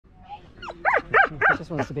Just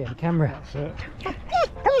wants to be on camera. You're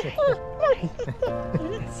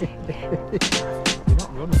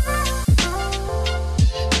not running.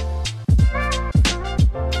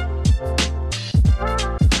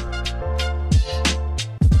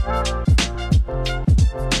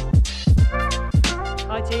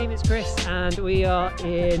 Hi team, it's Chris and we are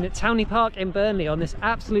in Towneley Park in Burnley on this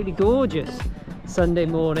absolutely gorgeous Sunday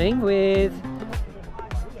morning with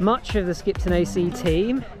much of the Skipton AC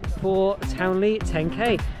team for Towneley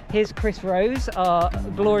 10K. Here's Chris Rose, our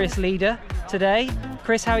glorious leader today.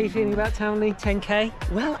 Chris, how are you feeling about Towneley 10K?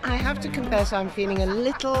 Well, I have to confess I'm feeling a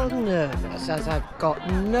little nervous as I've got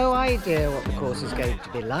no idea what the course is going to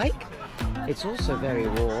be like. It's also very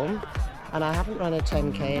warm and I haven't run a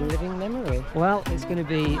 10K in living memory. Well, it's going to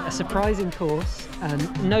be a surprising course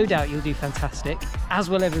and no doubt you'll do fantastic, as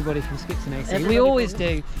will everybody from Skipton AC. We always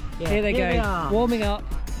do. Yeah, Here they go, warming up.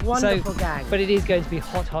 Wonderful gang. But it is going to be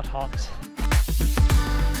hot, hot, hot.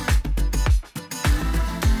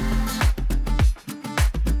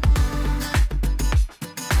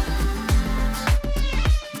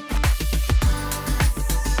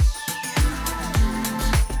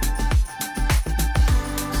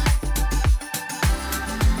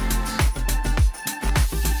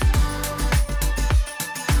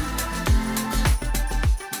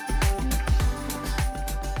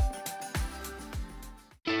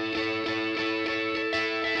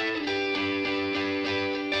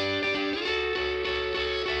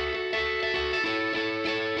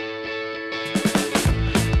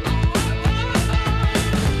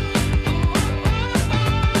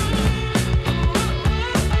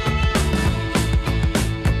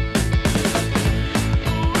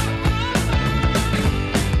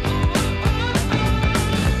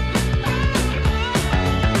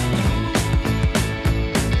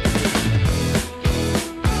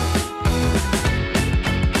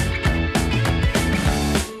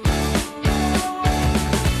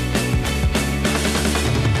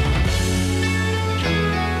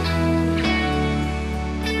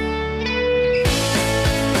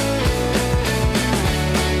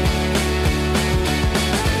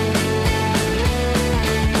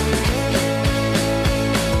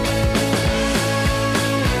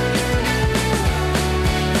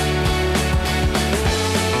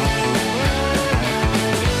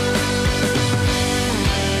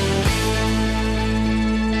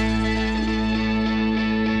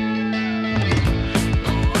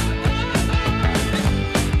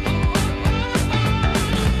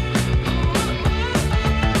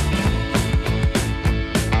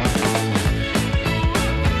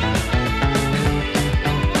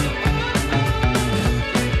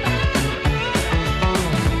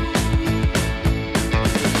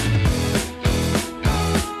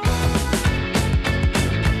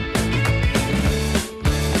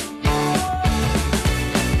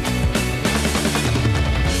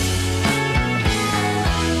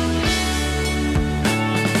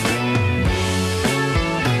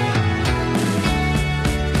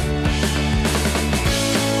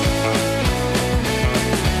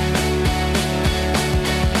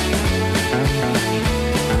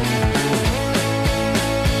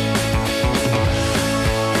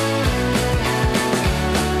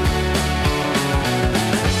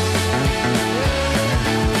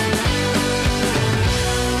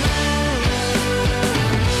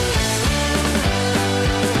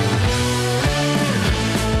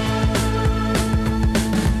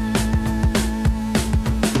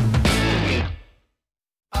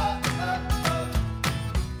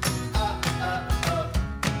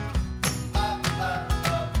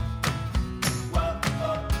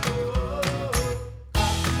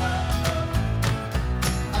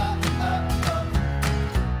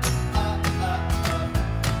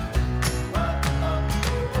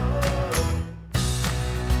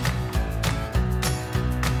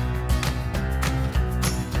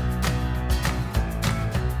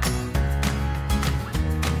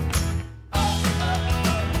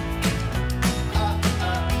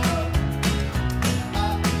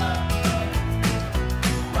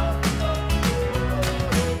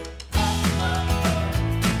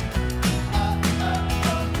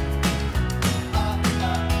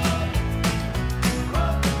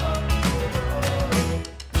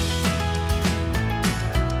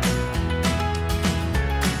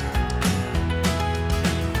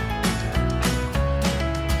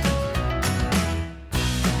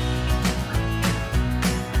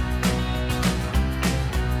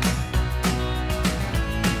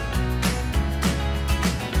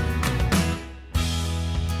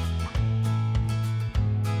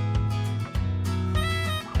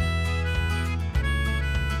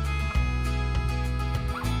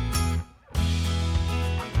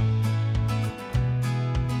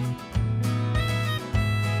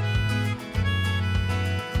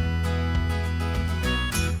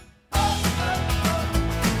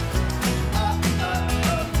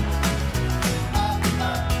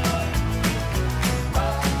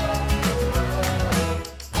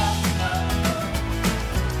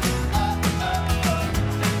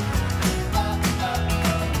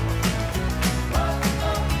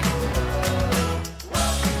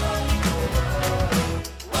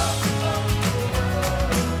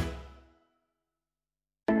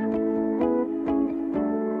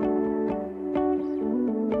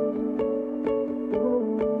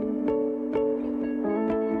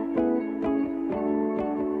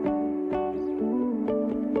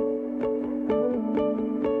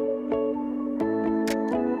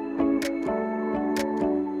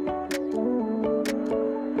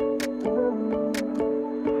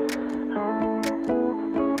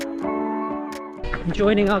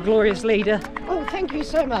 joining our glorious leader. Oh, thank you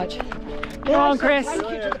so much. Come on, Chris.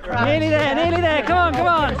 Nearly there, nearly there. Come on, come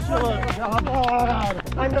on.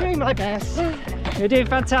 I'm doing my best. You're doing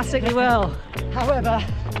fantastically well. However,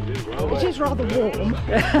 it is rather warm.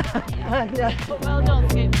 And, Well done,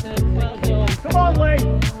 Skipton. Well done. come on, Lee.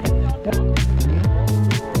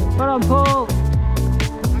 Come on, Paul.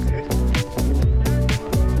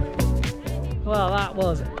 Well, that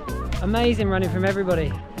was amazing running from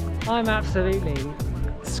everybody. I'm absolutely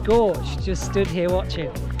scorched, just stood here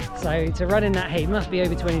watching. So to run in that heat must be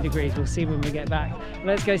over 20 degrees. We'll see when we get back.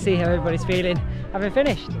 Let's go see how everybody's feeling having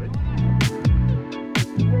finished.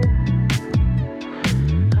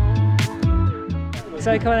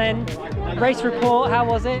 So come on then, race report, how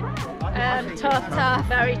was it? Tough,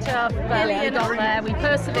 very tough, but we got there, we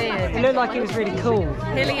persevered. It looked like it was really cool.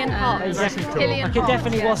 Hilly and hot. Hilly and Like it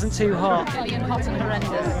definitely hot, wasn't too hot. Hilly and hot and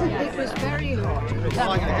horrendous. It was very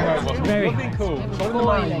hot. Very.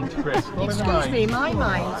 Boiling. Excuse me, my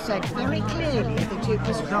mind said very clearly that it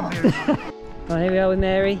was hot. Well, here we are with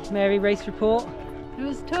Mary. Mary, race report. It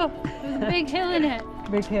was tough. There was a big hill in it.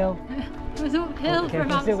 Big hill. It was uphill Okay, for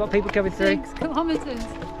we've still about got people coming through. 6 kilometres.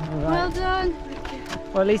 All Well right. done.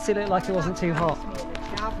 Well, at least it looked like it wasn't too hot.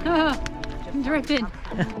 I'm dripping.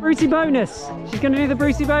 Brucey bonus. She's going to do the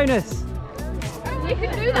Brucey bonus. We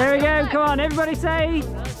can do that. There we go. Come on, everybody say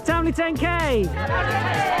Towneley 10K.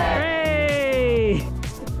 Hooray!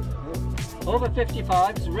 Over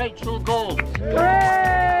 55s, Rachel Gold. Hooray!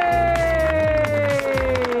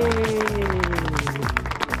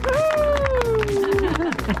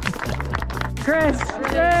 Chris.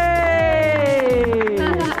 Yay!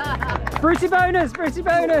 Brucey bonus, Brucey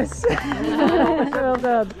bonus. Well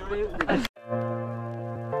done.